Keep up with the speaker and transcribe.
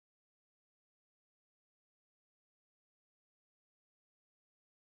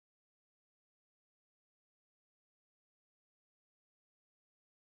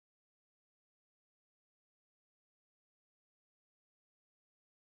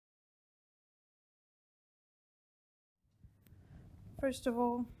First of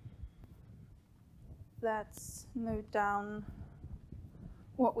all, let's note down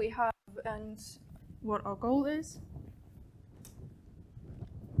what we have and what our goal is.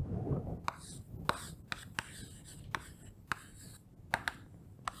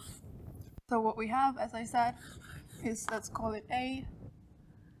 So what we have, as I said, is, let's call it a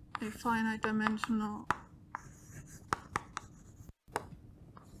finite dimensional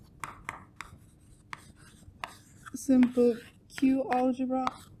simple Q-algebra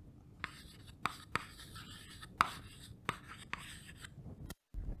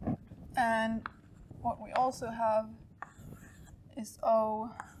and what we also have is O,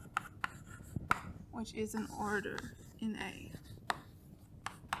 which is an order in A.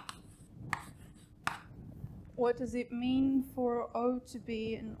 What does it mean for O to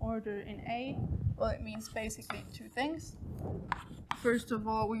be an order in A? Well, it means basically two things. First of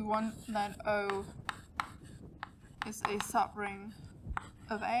all, we want that O is a subring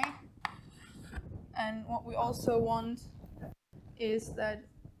of A. And what we also want is that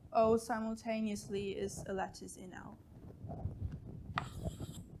O simultaneously is a lattice in L.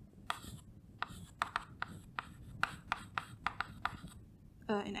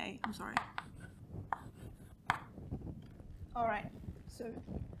 In A, I'm sorry. All right, so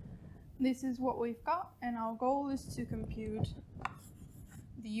this is what we've got, and our goal is to compute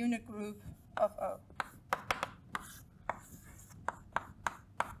the unit group of O.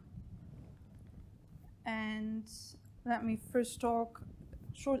 And let me first talk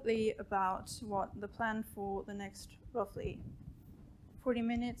shortly about what the plan for the next roughly 40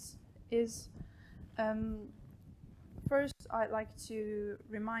 minutes is. First, I'd like to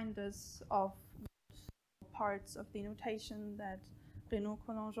remind us of parts of the notation that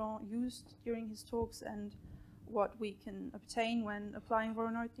Coulangeon used during his talks and what we can obtain when applying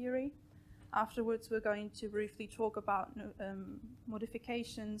Voronoi theory. Afterwards, we're going to briefly talk about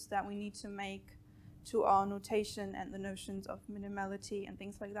modifications that we need to make to our notation and the notions of minimality and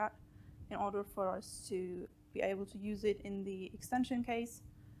things like that in order for us to be able to use it in the extension case.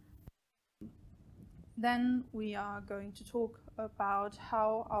 Then we are going to talk about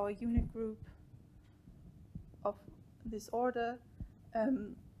how our unit group of this order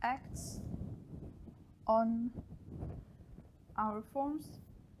acts on our forms,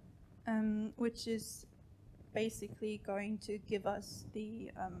 which is basically going to give us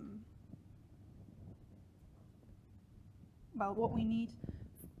the what we need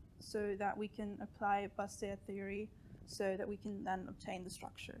so that we can apply Bass-Serre theory so that we can then obtain the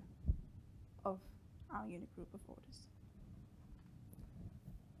structure of our unit group of orders.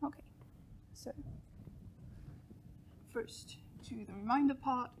 Okay, so first to the reminder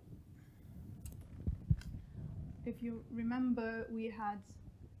part. If you remember, we had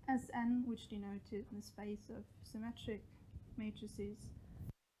Sn, which denoted the space of symmetric matrices,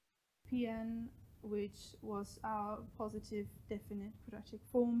 Pn, which was our positive definite quadratic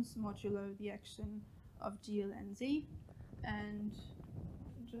forms modulo the action of GL and Z. And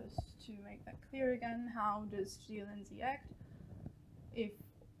just to make that clear again, how does GL and Z act? If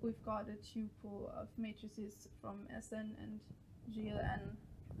we've got a tuple of matrices from Sn and GL and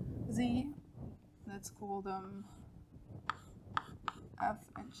Z, let's call them F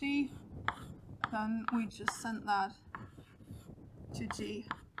and G, then we just send that to G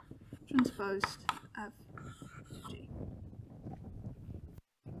transposed F to G.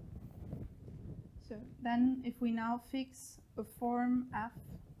 So then if we now fix a form F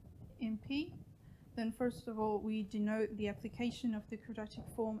in P, then first of all we denote the application of the quadratic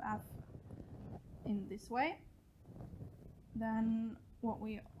form F in this way. Then what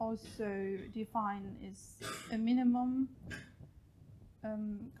we also define is a minimum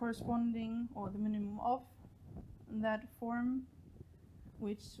corresponding, or the minimum of that form,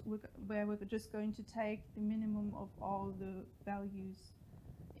 where we're just going to take the minimum of all the values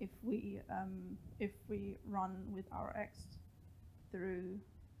if we run with our x through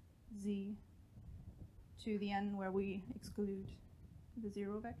Z to the n where we exclude the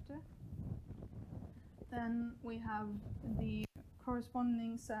zero vector. Then we have the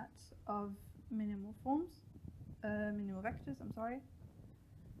corresponding set of minimal forms, minimal vectors, I'm sorry.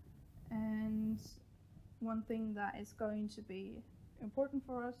 And one thing that is going to be important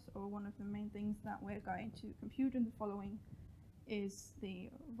for us, or one of the main things that we're going to compute in the following, is the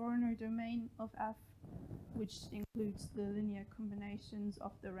Voronoi domain of F, which includes the linear combinations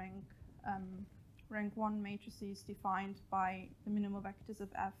of the rank 1 matrices defined by the minimal vectors of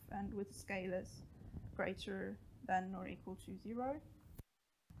F and with scalars greater than or equal to 0.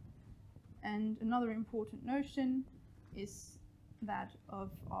 And another important notion is that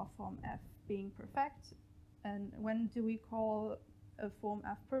of our form F being perfect. And when do we call a form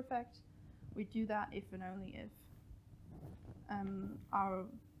F perfect, we do that if and only if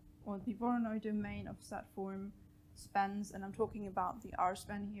the Voronoi domain of that form spans, and I'm talking about the R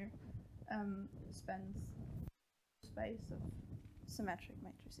span here, spans space of symmetric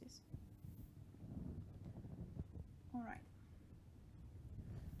matrices. All right.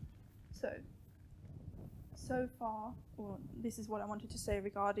 So far, well, this is what I wanted to say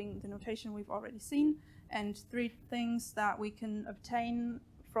regarding the notation we've already seen, and 3 things that we can obtain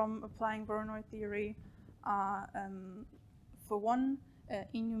from applying Voronoi theory are, for one,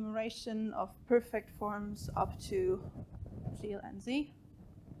 enumeration of perfect forms up to GL Z.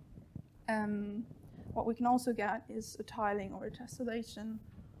 What we can also get is a tiling or a tessellation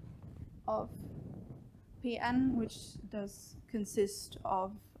of Pn, which does consist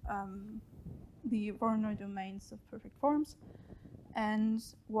of the Voronoi domains of perfect forms. And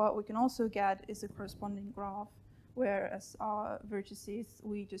what we can also get is a corresponding graph, where as our vertices,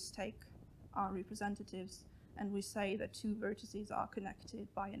 we just take our representatives and we say that 2 vertices are connected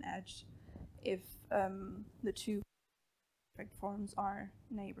by an edge if the 2 perfect forms are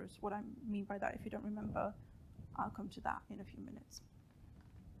neighbors. What I mean by that, if you don't remember, I'll come to that in a few minutes.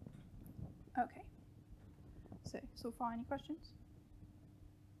 Okay. So far, any questions?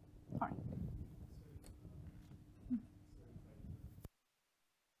 All right.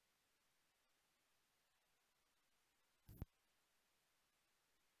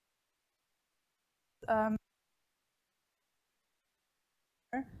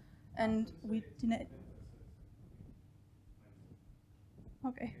 And we didn't.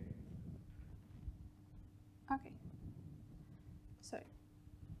 Okay. Okay. So,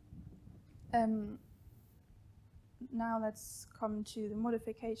 now let's come to the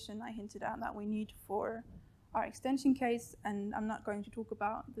modification I hinted at that we need for our extension case, and I'm not going to talk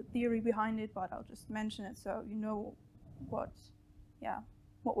about the theory behind it, but I'll just mention it so you know what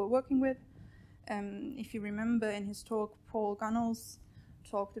we're working with. If you remember in his talk, Paul Gunnels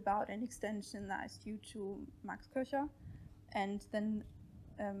talked about an extension that is due to Max Köcher, and then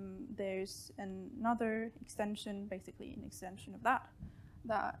there's another extension, basically an extension of that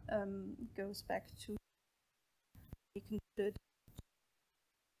goes back to considered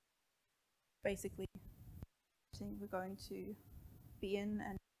basically we're going to be in,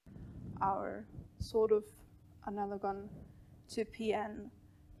 and our sort of analogon to Pn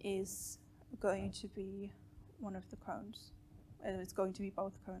is going to be one of the cones. It's going to be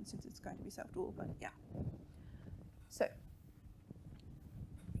both cones since it's going to be self-dual, but yeah. So,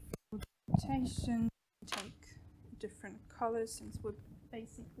 rotation, take different colors since we're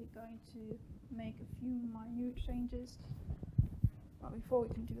basically going to make a few minute changes. But before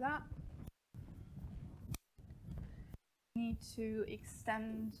we can do that, we need to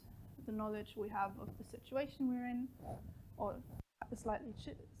extend the knowledge we have of the situation we're in, or slightly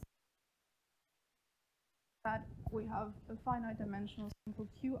that we have a finite dimensional simple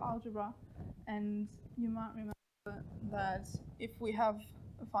Q algebra, and you might remember that if we have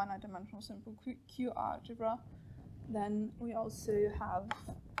a finite dimensional simple Q algebra, then we also have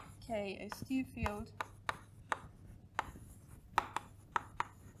K a skew field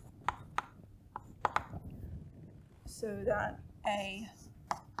so that A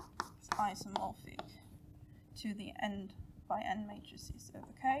is isomorphic to the n by n matrices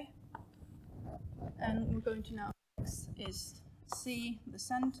over K. And we're going to now X is C, the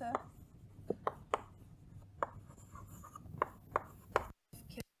center,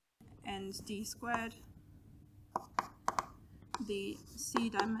 K, and D squared, the C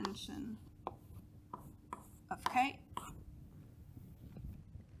dimension of K.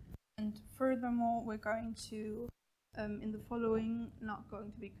 And furthermore, we're going to, in the following, not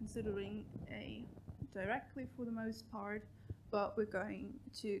going to be considering A directly for the most part, but we're going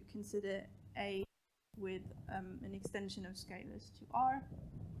to consider A with an extension of scalars to R.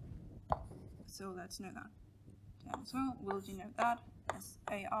 So let's note that down as well. We'll denote that as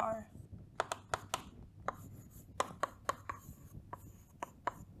AR.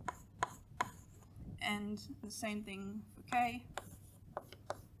 And the same thing for K.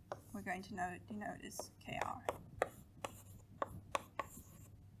 We're going to denote as KR.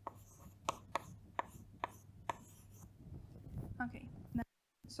 Okay. Now,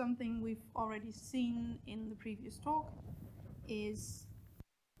 something we've already seen in the previous talk is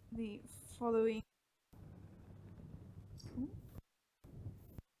the following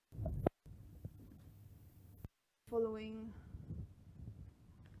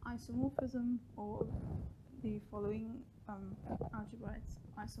isomorphism, or the following algebra. It's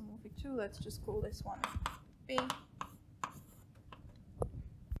isomorphic too. Let's just call this one B.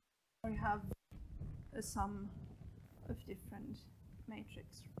 We have a sum of different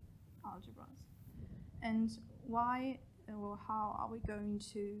matrix algebras. And why or how are we going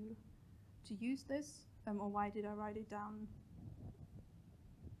to use this, or why did I write it down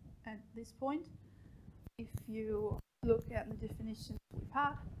at this point? If you look at the definitions we've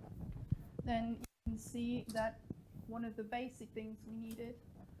had, then you can see that one of the basic things we needed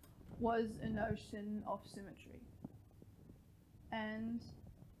was a notion of symmetry. And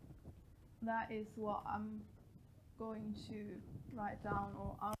that is what I'm going to write down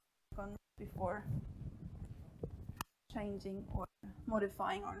or I'll work on before changing or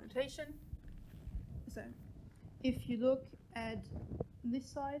modifying our notation. So if you look at this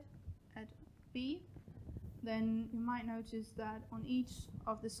side, at B, then you might notice that on each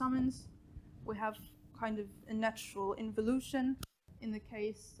of the summons we have kind of a natural involution. In the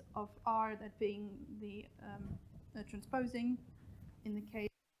case of R, that being the transposing. In the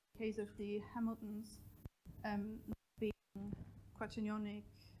case of the Hamiltons, being quaternionic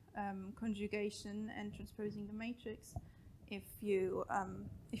conjugation and transposing the matrix. If you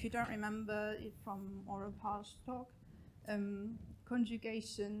don't remember it from oral past talk,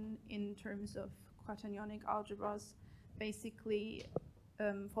 conjugation in terms of quaternionic algebras basically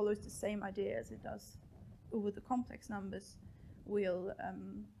follows the same idea as it does over the complex numbers. We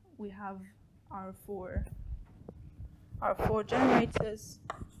have our four generators,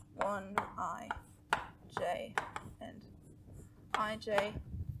 1, I, j, and ij,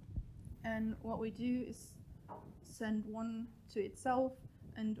 and what we do is send one to itself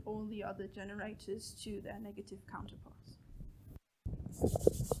and all the other generators to their negative counterparts.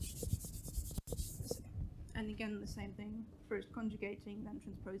 And again, the same thing, first conjugating, then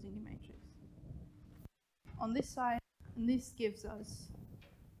transposing the matrix. On this side, and this gives us,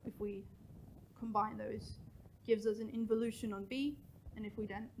 if we combine those, gives us an involution on B, and if we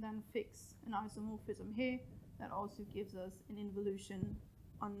then fix an isomorphism here, that also gives us an involution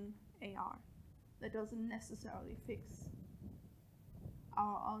on AR. That doesn't necessarily fix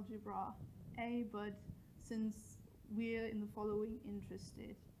our algebra A, but since we're in the following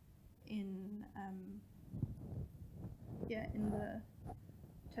interested in the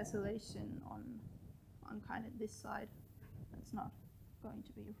tessellation on kind of this side, that's not going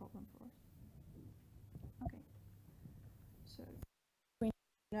to be a problem for us. Okay, so we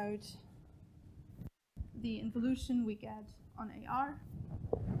note the involution we get on AR,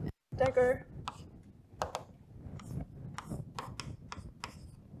 dagger,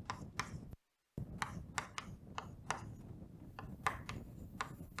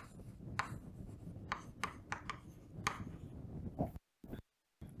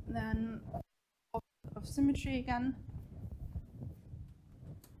 then of symmetry again.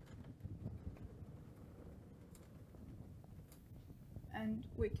 And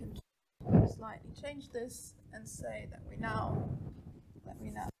we can slightly change this and say that we now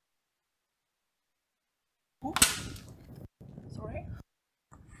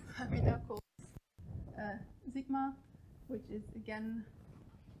call sigma, which is again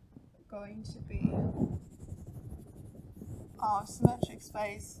going to be our symmetric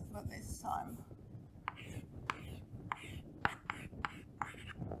space, but this time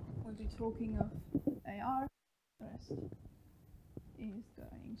we'll be talking of AR. The rest is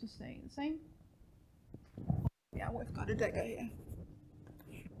going to stay the same. Yeah, we've got a dagger here.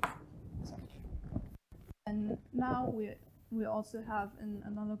 So. And now we also have an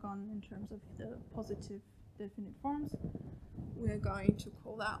analogon in terms of the positive definite forms. We're going to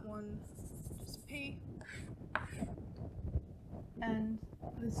call that one just P. And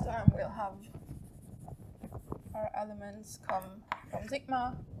this time we'll have our elements come from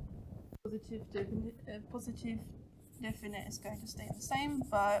sigma. Positive definite is going to stay the same,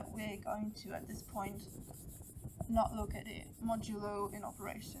 but we're going to, at this point, not look at it modulo in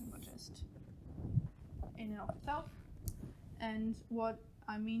operation, but just in and of itself. And what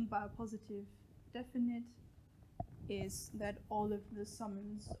I mean by a positive definite is that all of the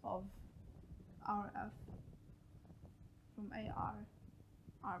summons of our F from AR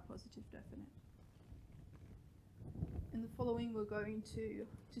are positive definite. In the following, we're going to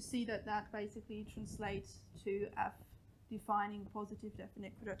see that basically translates to F defining positive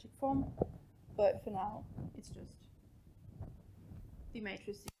definite quadratic form, but for now, it's just the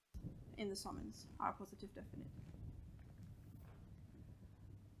matrices in the summons are positive definite.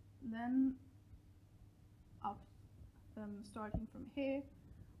 Then, starting from here,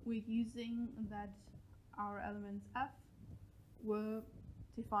 we're using that our elements F were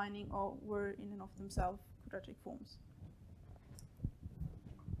defining or were in and of themselves quadratic forms.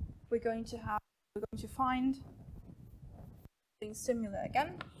 We're going to find something similar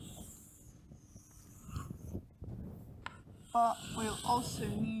again. but we'll also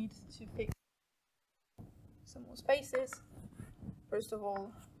need to fix some more spaces. First of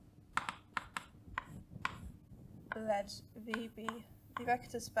all, let V be the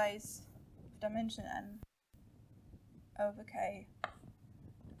vector space of dimension n over K,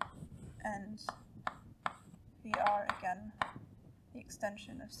 and VR again the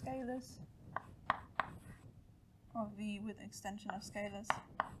extension of scalars, or V with extension of scalars.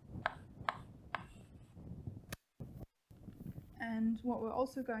 And what we're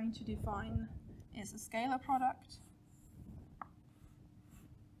also going to define is a scalar product.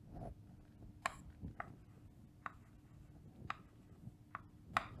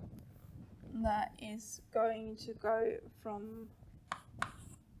 That is going to go from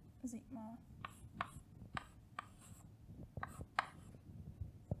sigma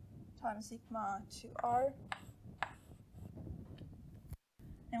times sigma to R.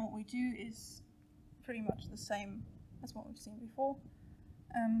 And what we do is pretty much the same as what we've seen before.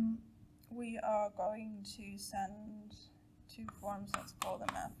 We are going to send two forms, let's call them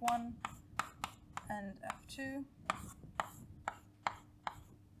F1 and F2.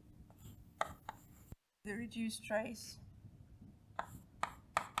 The reduced trace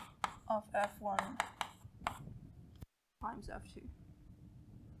of F1 times F2.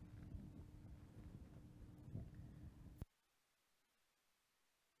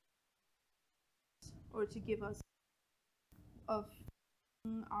 Or to give us of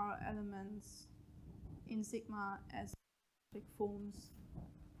our elements in sigma as forms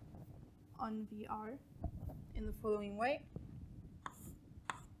on VR in the following way.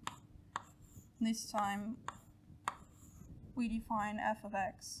 This time we define f of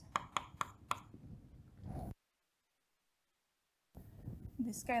x,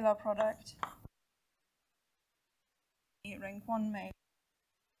 the scalar product, the rank 1 matrix,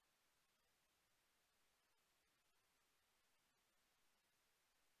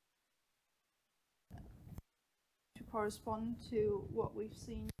 to correspond to what we've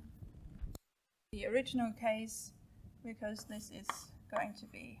seen in the original case, because this is going to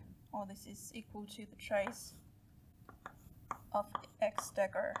be, or this is equal to the trace of x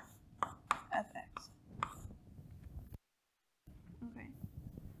dagger fx. Okay,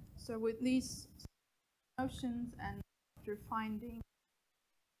 so with these notions and after finding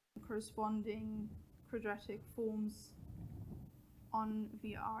corresponding quadratic forms on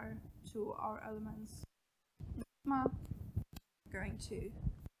VR to our elements, we're going to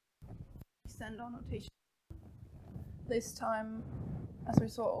extend our notation. This time, as we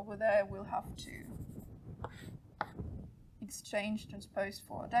saw over there, we'll have to exchange transpose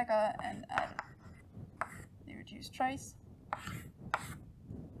for dagger and add the reduced trace.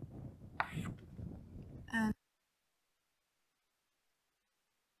 And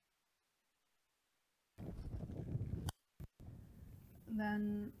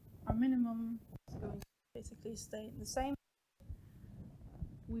then our minimum is going to basically stay the same.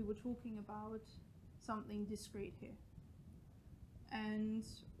 We were talking about something discrete here. And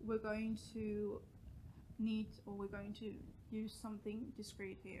we're going to need, or we're going to use something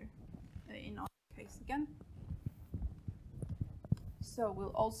discrete here in our case again. So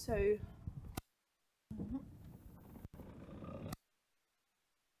we'll also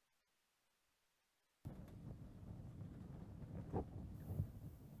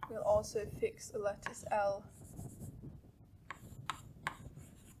fix a lattice L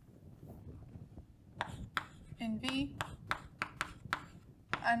in V.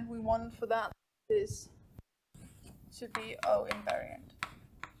 And we want for that is to be O invariant.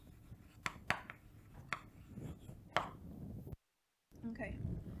 Okay,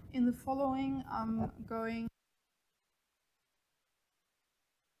 in the following I'm going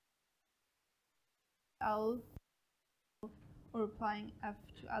L, or applying F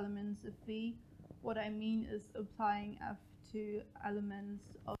to elements of V. What I mean is applying F to elements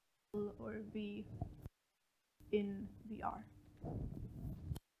of L or V in VR.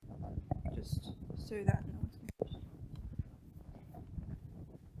 Just so that no one's confused.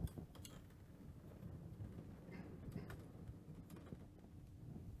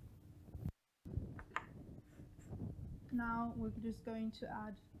 Now we're just going to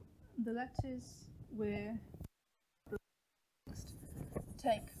add the lattice where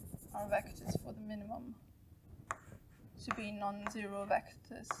take our vectors for the minimum to be non-zero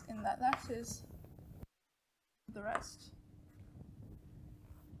vectors in that lattice. The rest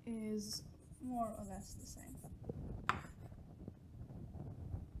is more or less the same.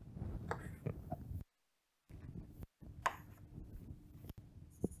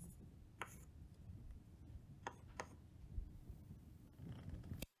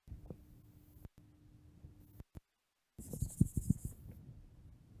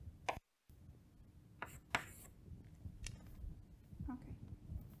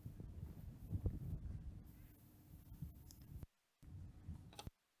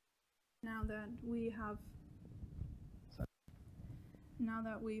 now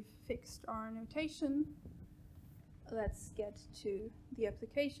that we've fixed our notation, let's get to the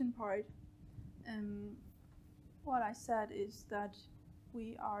application part. What I said is that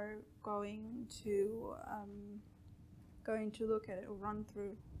we are going to look at it or run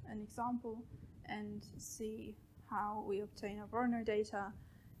through an example and see how we obtain our Voronoi data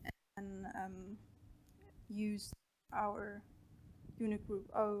and use our unit group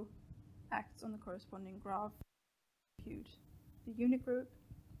O acts on the corresponding graph to compute the unit group.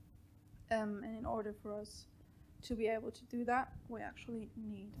 And in order for us to be able to do that, we actually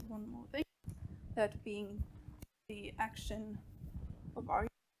need one more thing, that being the action of our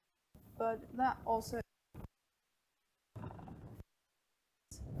unit, but that also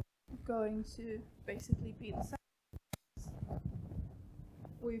is going to basically be the same.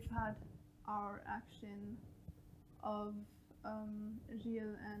 We've had our action of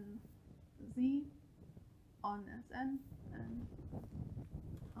Gilles and Z on Sn and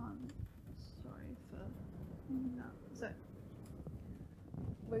on, sorry for that. So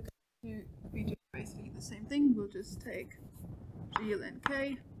we're going to be doing basically the same thing. We'll just take Gilles and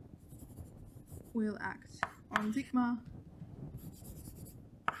K, we'll act on sigma,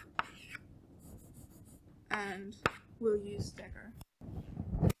 and we'll use stagger.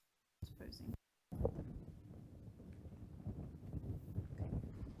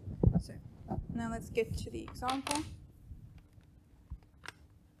 So now let's get to the example.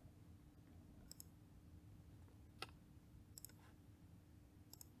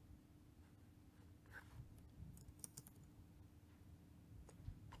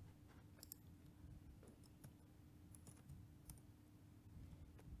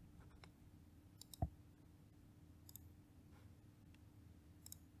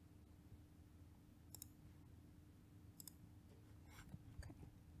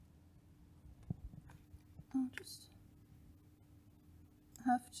 I'll just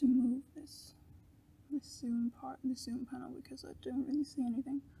have to move this zoom panel because I don't really see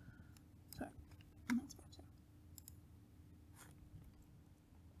anything. So that's better.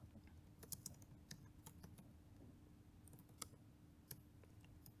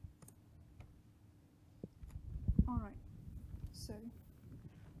 All right. So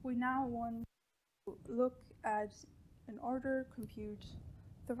we now want to look at an order, compute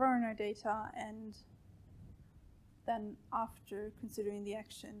the Voronoi data, and then after considering the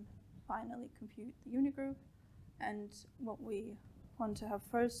action, finally compute the unit group. And what we want to have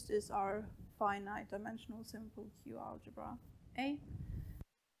first is our finite dimensional simple Q-algebra A.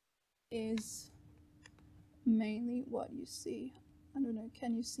 Is mainly what you see. I don't know,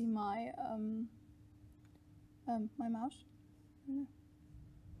 can you see my my mouse? I don't know.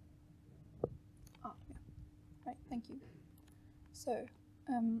 Oh, yeah. Right, thank you. So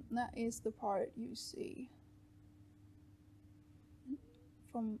that is the part you see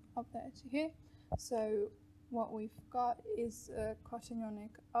from up there to here. So what we've got is a quaternionic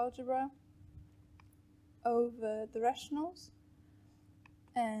algebra over the rationals,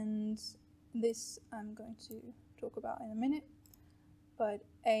 and this I'm going to talk about in a minute, but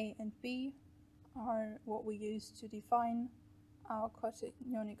A and B are what we use to define our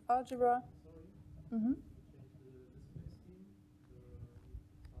quaternionic algebra. Mm-hmm.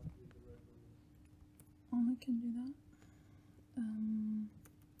 Oh, I can do that.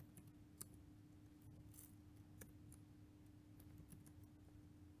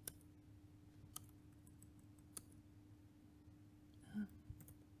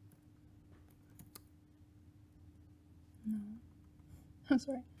 No. I'm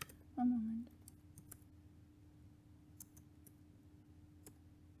sorry. One moment.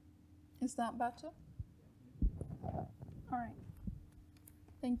 Is that better? Alright.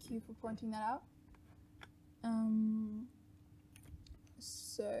 Thank you for pointing that out.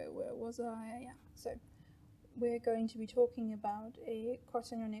 So where was I? Yeah. So we're going to be talking about a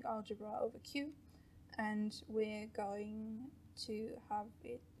quaternionic algebra over Q, and we're going to have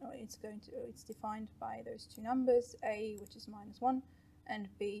it, or it's defined by those two numbers, A, which is -1, and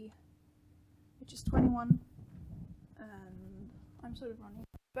B, which is 21. And I'm sort of running out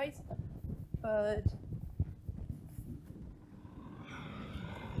of space, but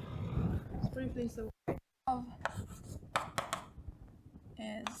just briefly, so what we have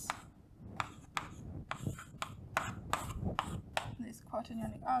is this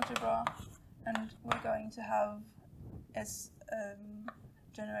quaternionic algebra, and we're going to have as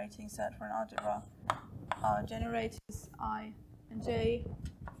generating set for an algebra our generators I and j.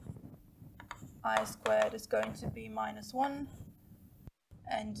 I squared is going to be -1,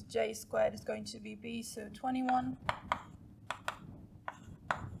 and j squared is going to be b, so 21.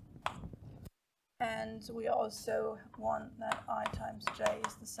 and we also want that I times j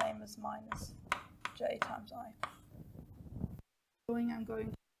is the same as minus j times I. I'm going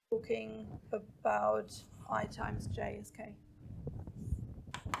to be talking about I times j as k.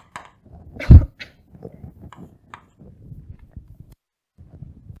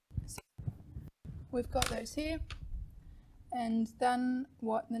 We've got those here, and then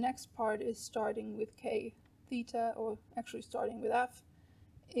what the next part is, starting with k theta, or actually starting with f,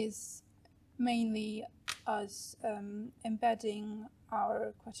 is mainly us embedding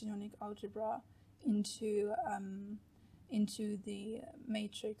our quaternionic algebra into the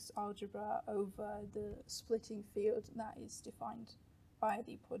matrix algebra over the splitting field that is defined by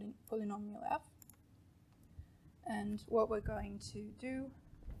the polynomial f. And what we're going to do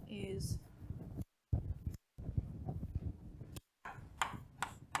is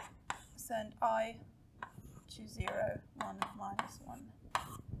send I to 0, 1, minus 1,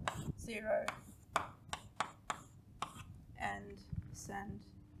 0, and send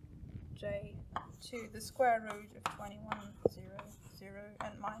j to the square root of 21, 0, 0,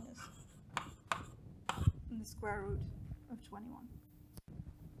 and minus the square root of 21.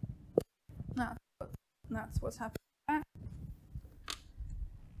 Now, that's what's happening.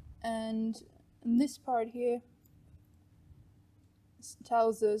 And this part here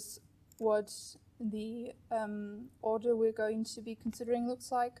tells us what the order we're going to be considering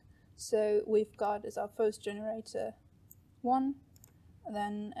looks like. So we've got as our first generator 1,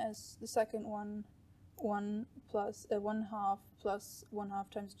 then as the second one 1 plus 1 half plus 1 half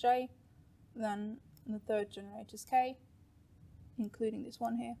times j, then the third generator is k, including this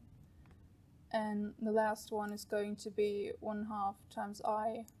one here, and the last one is going to be 1 half times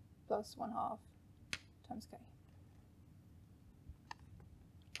I plus 1 half times k.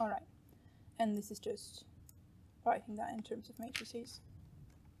 Alright, and this is just writing that in terms of matrices.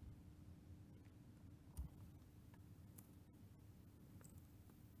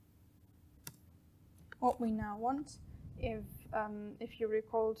 What we now want, if you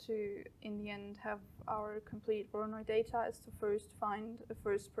recall, to in the end have our complete Voronoi data, is to first find a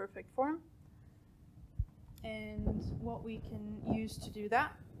first perfect form. And what we can use to do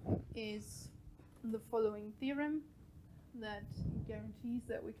that is the following theorem that guarantees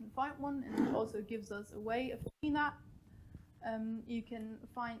that we can find one, and it also gives us a way of doing that. You can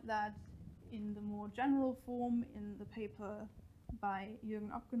find that in the more general form in the paper by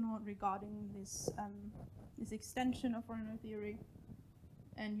Opgenorth regarding this this extension of Voronoi theory,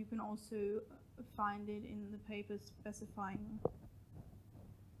 and you can also find it in the paper specifying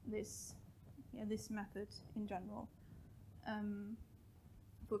this this method in general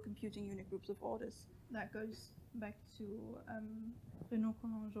for computing unit groups of orders. That goes back to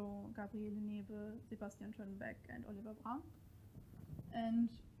Coulangeon, Nebe, Bass-Serre, Schönnenbeck, and Oliver Braun. And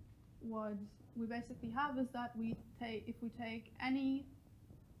what we basically have is that if we take any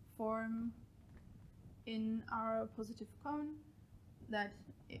form in our positive cone, that,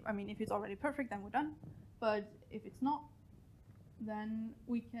 I mean, if it's already perfect, then we're done. But if it's not, then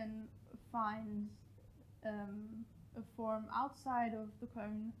we can find a form outside of the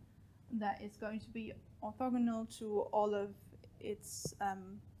cone that is going to be orthogonal to all of its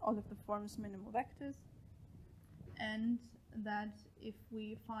all of the form's minimal vectors, and that if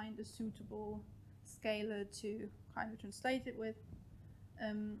we find a suitable scalar to kind of translate it with,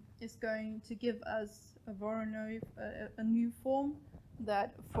 is going to give us a Voronoi, a new form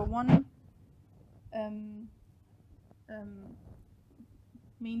that, for one,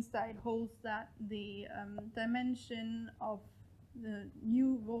 means that it holds that the dimension of the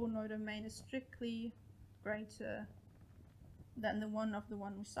new Voronoi domain is strictly greater than the one of the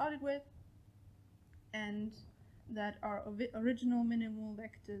one we started with, and that our original minimal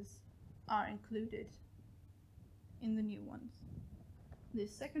vectors are included in the new ones.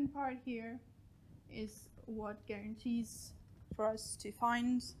 This second part here is what guarantees for us to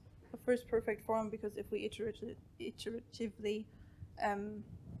find a first perfect form, because if we iteratively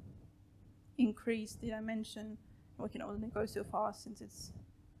increase the dimension, we can only go so far since it's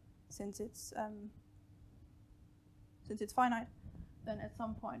finite. Then at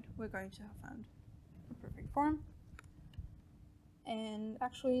some point we're going to have found a perfect form. And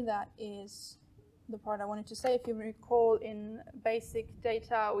actually that is the part I wanted to say. If you recall, in basic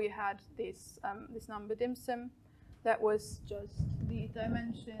data we had this this number dim sum that was just the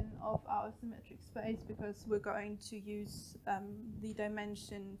dimension of our symmetric space, because we're going to use the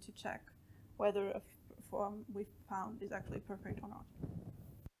dimension to check whether a form we've found is actually perfect or not.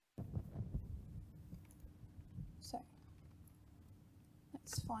 So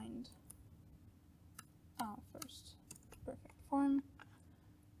let's find our first perfect form.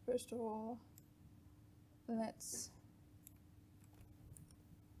 First of all, let's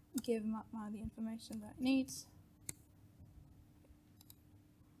give MapMa the information that it needs.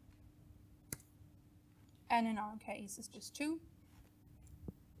 And in our case, it's just 2.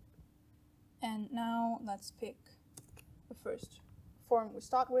 And now let's pick the first form we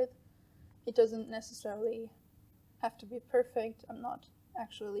start with. It doesn't necessarily have to be perfect. I'm not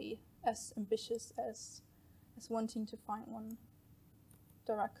actually as ambitious as wanting to find one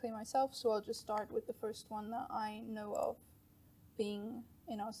directly myself, so I'll just start with the first one that I know of being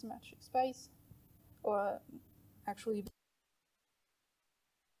in our symmetric space, or actually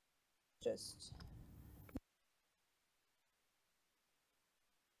just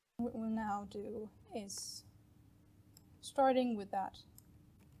what we'll now do is, starting with that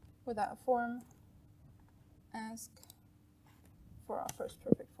form, ask for our first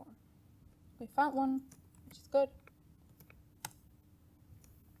perfect form. We found one, which is good.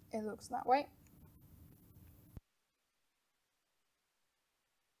 It looks that way.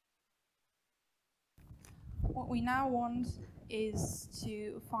 What we now want is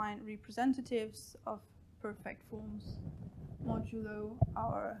to find representatives of perfect forms modulo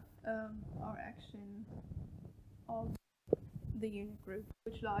our action of the unit group,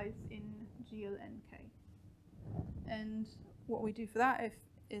 which lies in GLNK. And what we do for that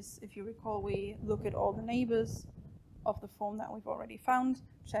is, if you recall, we look at all the neighbors of the form that we've already found,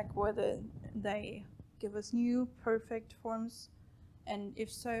 check whether they give us new perfect forms, and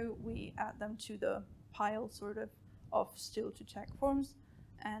if so, we add them to the pile sort of still to check forms,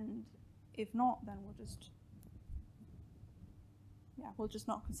 and if not, then we'll just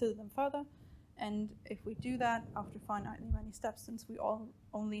not consider them further. And if we do that after finitely many steps, since we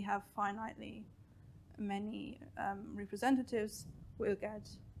only have finitely many representatives, we'll get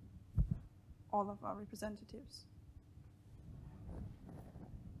all of our representatives.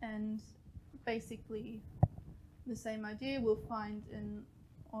 And basically the same idea, we'll find an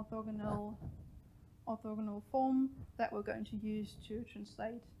orthogonal form that we're going to use to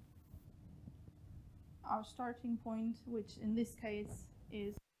translate our starting point, which in this case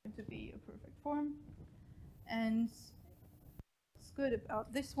is going to be a perfect form. And what's good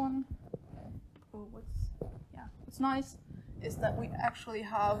about this one, or what's nice, is that we actually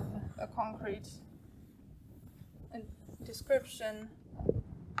have a concrete description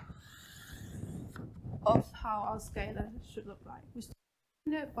of how our scalar should look like. We still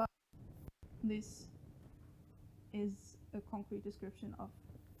find it, but this is a concrete description of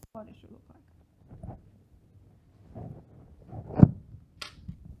what it should look like.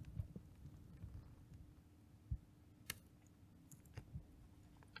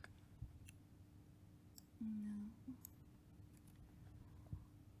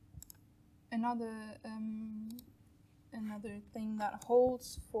 Another thing that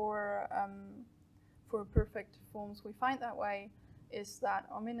holds for perfect forms we find that way is that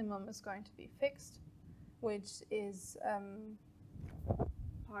our minimum is going to be fixed, which is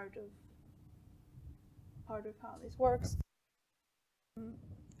part of how this works,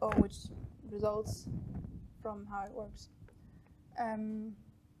 or which results from how it works. And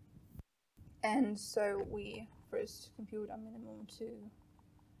so we first compute our minimum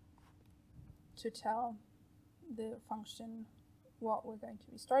to tell the function what we're going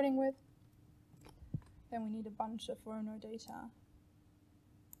to be starting with. Then we need a bunch of Voronoi data.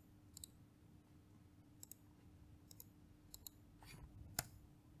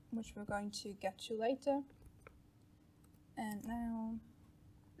 Which we're going to get to later. And now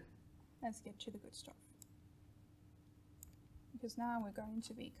let's get to the good stuff. Because now we're going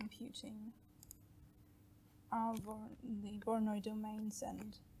to be computing the Voronoi domains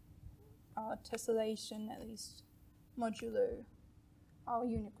and our tessellation, at least modulo our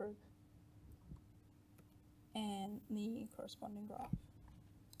unit group, and the corresponding graph.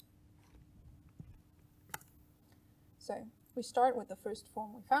 So we start with the first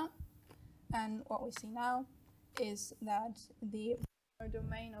form we found, and what we see now is that the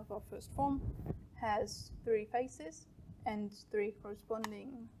domain of our first form has 3 faces and 3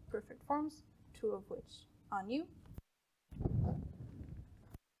 corresponding perfect forms, 2 of which are new.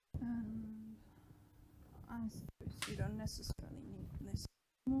 And I suppose you don't necessarily need this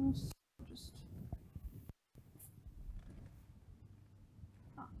anymore, so just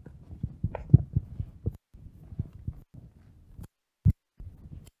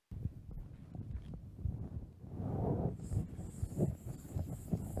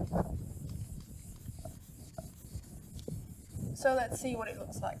So let's see what it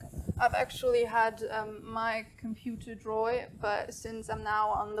looks like. I've actually had my computer draw it, but since I'm now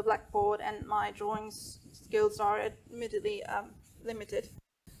on the blackboard and my drawing skills are admittedly limited,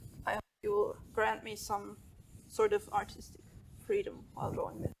 I hope you will grant me some sort of artistic freedom while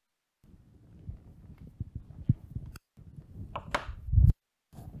drawing this.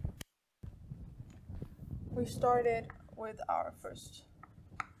 We started with our first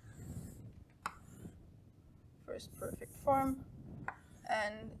perfect form,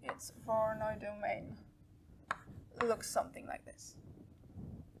 and its Voronoi domain looks something like this.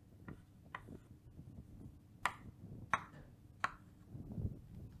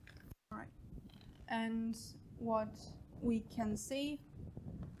 All right, and what we can see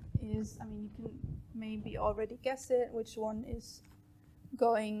is, I mean, you can maybe already guess it, which one is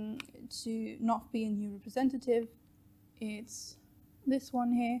going to not be a new representative. It's this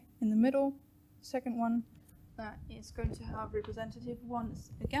one here in the middle, second one, that is going to have representative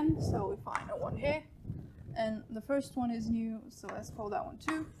ones again, so we find a one here. And the first one is new, so let's call that one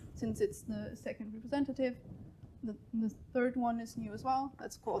 2, since it's the second representative. The third one is new as well,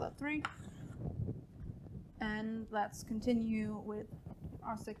 let's call that 3. And let's continue with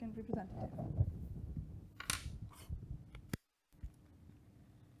our second representative.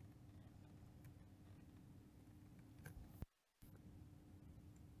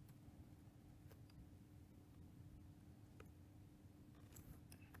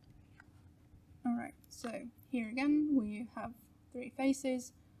 Alright, so here again we have 3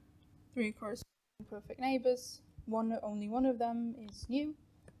 faces, 3 corresponding perfect neighbors, only one of them is new,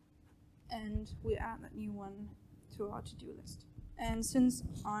 and we add that new one to our to-do list. And since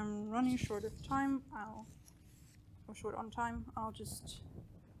I'm running short of time, short on time, I'll just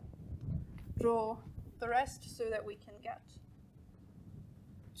draw the rest so that we can get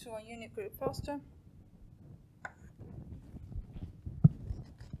to our unit group faster.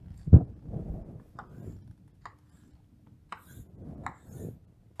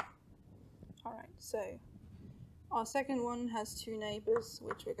 Alright, so our second one has 2 neighbors,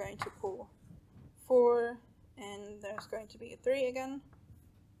 which we're going to call 4, and there's going to be a 3 again.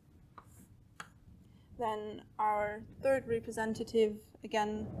 Then our third representative,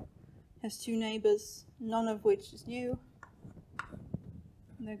 again, has 2 neighbors, none of which is new.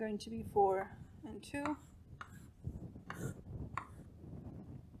 And they're going to be 4 and 2.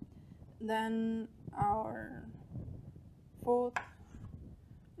 Then our fourth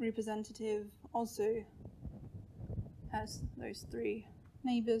representative also has those 3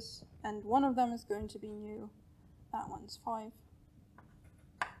 neighbors, and one of them is going to be new. That one's 5.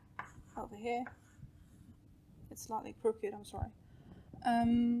 Over here. It's slightly crooked, I'm sorry.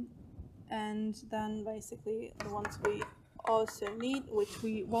 And then basically the ones we also need, which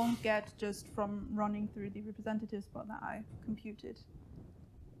we won't get just from running through the representatives, but that I computed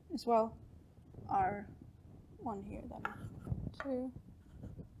as well, are one here then. 2,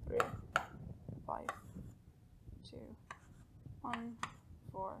 3, 5, 2, 1,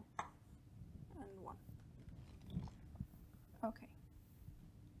 4, and 1. Okay.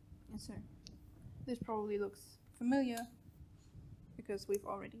 And so this probably looks familiar because we've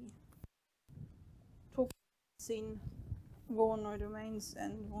already seen Voronoi domains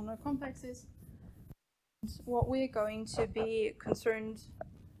and Voronoi complexes. And what we're going to be concerned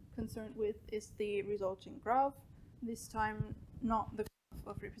with is the resulting graph. This time not the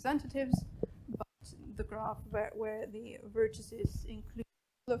graph of representatives, but the graph where the vertices include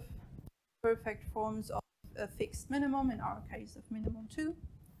all of perfect forms of a fixed minimum, in our case of minimum 2.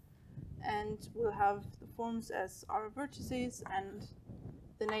 And we'll have the forms as our vertices, and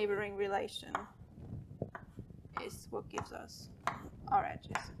the neighboring relation is what gives us our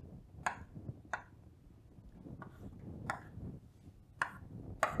edges.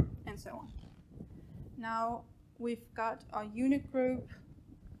 And so on. Now we've got our unit group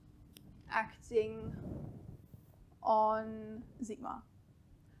acting on sigma.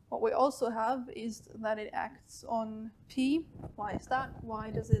 What we also have is that it acts on P. Why is that? Why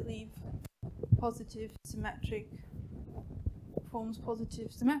does it leave positive symmetric forms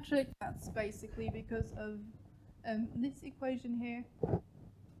positive symmetric? That's basically because of this equation here.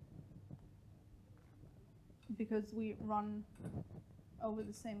 Because we run over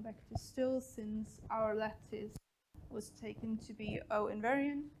the same vector still, since our lattice was taken to be O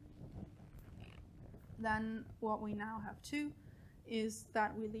invariant. Then what we now have too is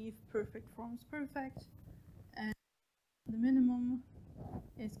that we leave perfect forms perfect, and the minimum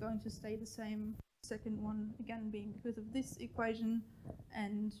is going to stay the same. Second one again being because of this equation,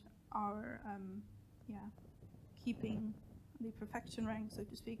 and our keeping the perfection rank, so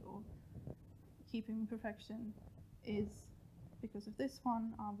to speak, or keeping perfection is because of this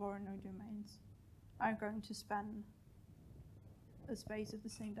one. Our Voronoi domains are going to span a space of the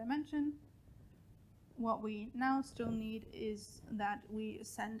same dimension, what we now still need is that we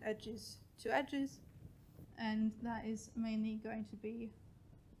send edges to edges, and that is mainly going to be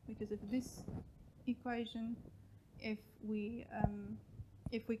because of this equation. If we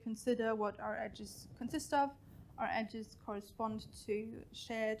consider what our edges consist of, our edges correspond to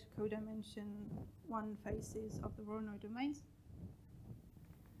shared codimension 1 faces of the Voronoi domains.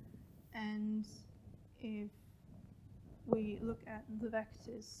 And if we look at the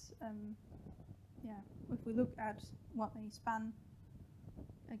vectors, if we look at what they span,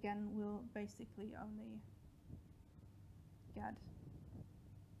 again, we'll basically only get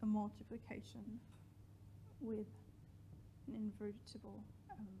a multiplication with an invertible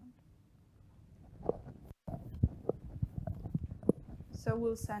element. So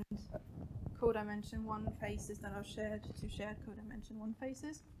we'll send codimension 1 faces that are shared to shared codimension 1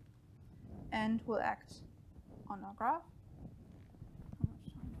 faces, and we'll act on our graph. How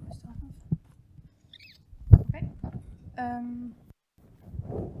much time do I still have? Okay.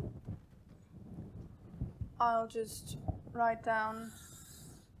 I'll just write down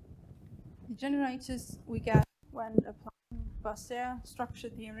the generators we get when applying Bass-Serre structure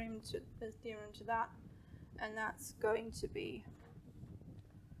theorem to that, and that's going to be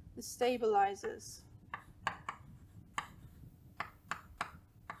the stabilizers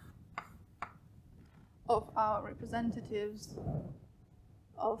of our representatives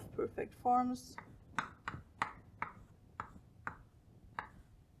of perfect forms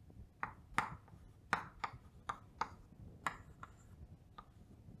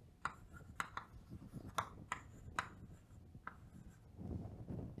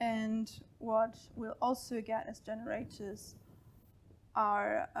and what we'll also get as generators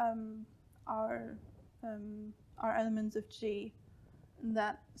are elements of G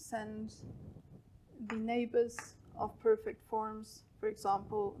that send the neighbors of perfect forms, for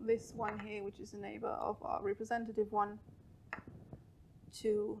example, this one here, which is a neighbor of our representative one,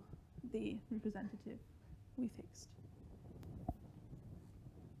 to the representative we fixed.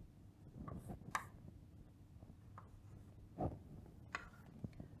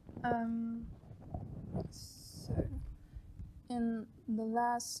 So in the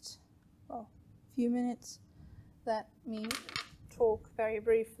last few minutes, let me talk very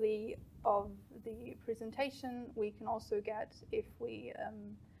briefly of the presentation we can also get if we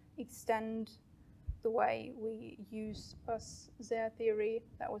extend the way we use Bass-Serre theory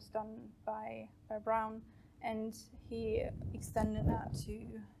that was done by Braun, and he extended that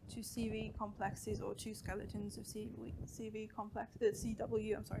to CV complexes, or two skeletons of CW complexes,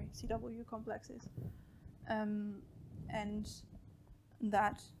 and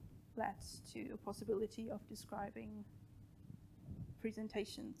that led to a possibility of describing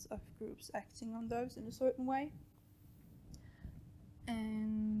presentations of groups acting on those in a certain way.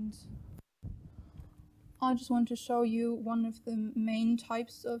 And I just want to show you one of the main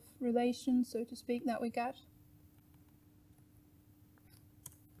types of relations, so to speak, that we get.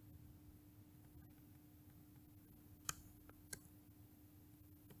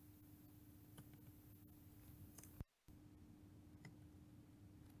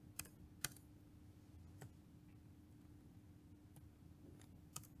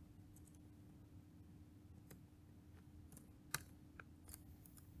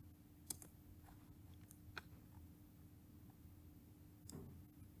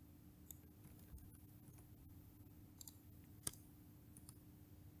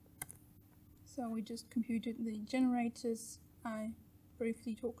 So we just computed the generators I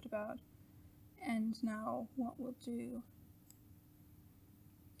briefly talked about, and now what we'll do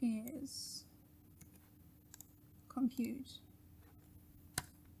is compute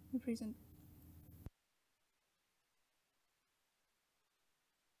the present.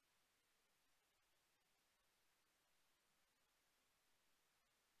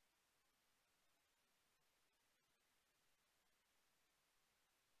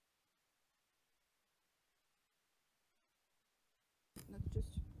 Let's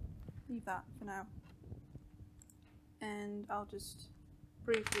just leave that for now, and I'll just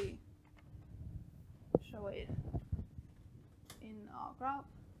briefly show it in our graph.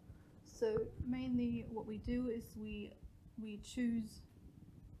 So mainly what we do is we choose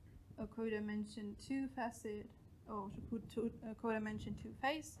a codimension 2 facet, or to put a codimension 2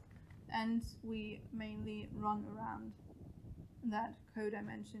 face, and we mainly run around that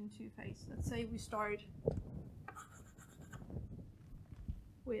codimension 2 face. Let's say we start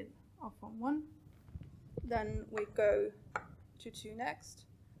with our form 1, then we go to 2 next,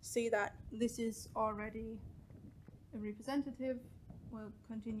 see that this is already a representative, we'll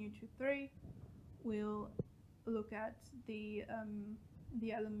continue to 3, we'll look at the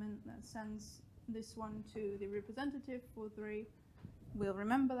element that sends this one to the representative for 3. We'll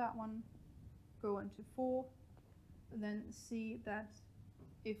remember that one, go on to 4, and then see that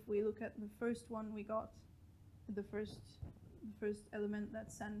if we look at the first one we got, the first element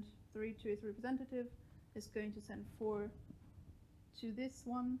that sent 3 to its representative is going to send 4 to this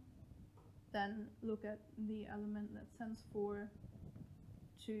one. Then look at the element that sends 4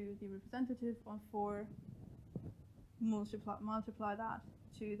 to the representative on 4, multiply that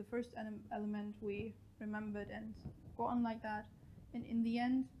to the first element we remembered, and go on like that. And in the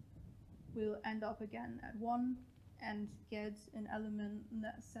end, we'll end up again at 1 and get an element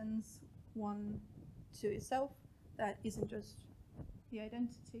that sends 1 to itself. That isn't just the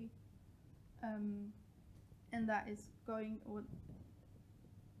identity, and that is going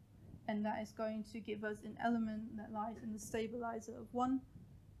to give us an element that lies in the stabilizer of 1.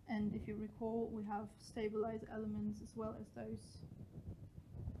 And if you recall, we have stabilizer elements as well as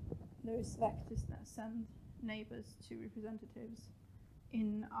those vectors that send neighbors to representatives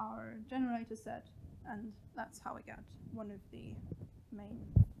in our generator set, and that's how we get one of the main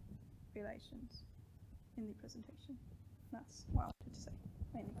relations in the presentation. That's what I wanted to say,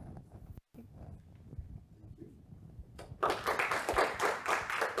 mainly. Thank you.